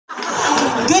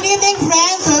Good evening,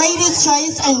 friends. Ladies'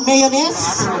 choice and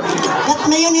mayonnaise. That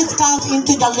mayonnaise counts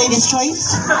into the ladies'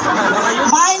 choice.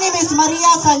 My name is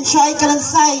Maria Sanchoy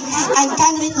Kalansay, and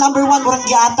candidate number 1, Murang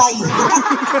Giatay.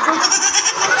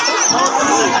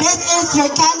 This is your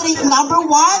candidate number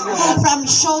 1 from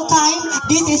Showtime.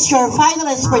 This is your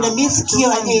finalist for the Miss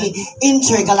Q&A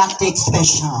Intergalactic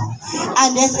Special.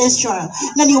 And this is your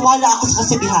naniwala ako sa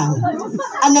kasabihan.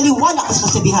 Ang naniwala ako sa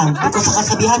kasabihan. Because sa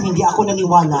kasabihan, hindi ako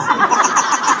naniwala.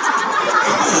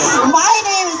 My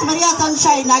name is Maria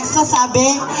Sunshine.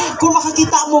 Nagsasabi, kung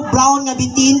makakita mo brown nga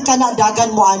bitin, kana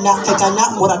dagan mo anak, kay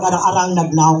kana murag arang-arang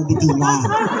nagnaong bitina.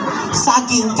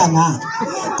 Saging kana.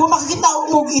 Kung makakita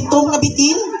mo itong nga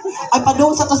bitin, ay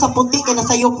padung sa to sa puti, kay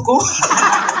nasayop ko.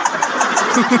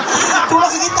 Kung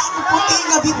makikita mo puti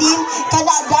nga bitin,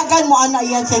 kana dagan mo anak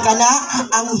yan, kay kana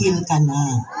anghel kana.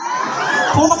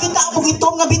 Kung makita mo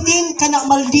itong nga bitin, kana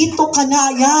maldito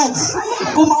kana yan.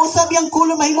 Kung mausap yung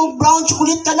kulay mahimong brown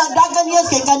chocolate kana dagan yan,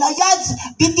 kay kana yan.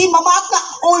 Bitin mamata,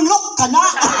 ulok kana.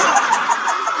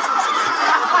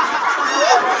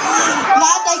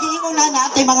 Natay giingon na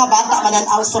natin mga bata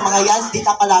mananaw sa mga yans di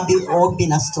ta palabi o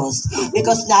binastos.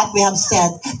 Because that we have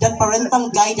said that parental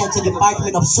guidance in the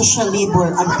Department of Social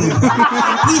Labor and Welfare.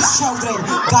 Please children,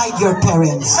 guide your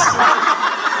parents.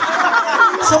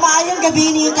 So maayong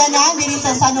gabi niyo tanan diri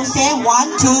sa San Jose. 1,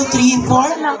 2, 3,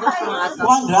 4.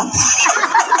 1 ra.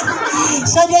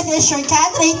 So this is your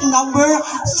candidate number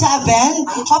 7.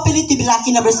 Hopefully to be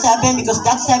lucky number 7 because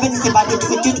that 7 is divided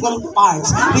into 12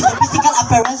 parts. With the physical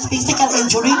appearance, physical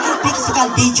injury,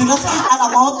 physical dangerous, and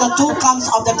amount the two comes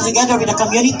of them together with the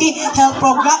community health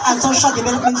program and social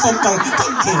development center.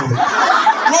 Thank you.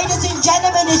 Ladies and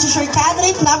gentlemen, this is your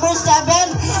candidate number 7.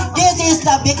 This is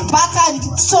the Big Baka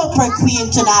Super Queen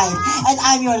tonight. And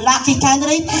I'm your lucky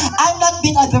candidate. I'm not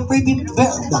being perfect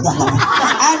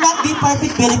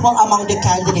beautiful among the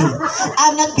candidate.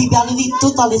 I'm not be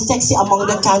totally sexy among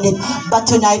the candidate. But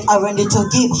tonight I wanted to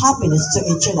give happiness to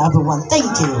each and everyone.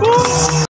 Thank you.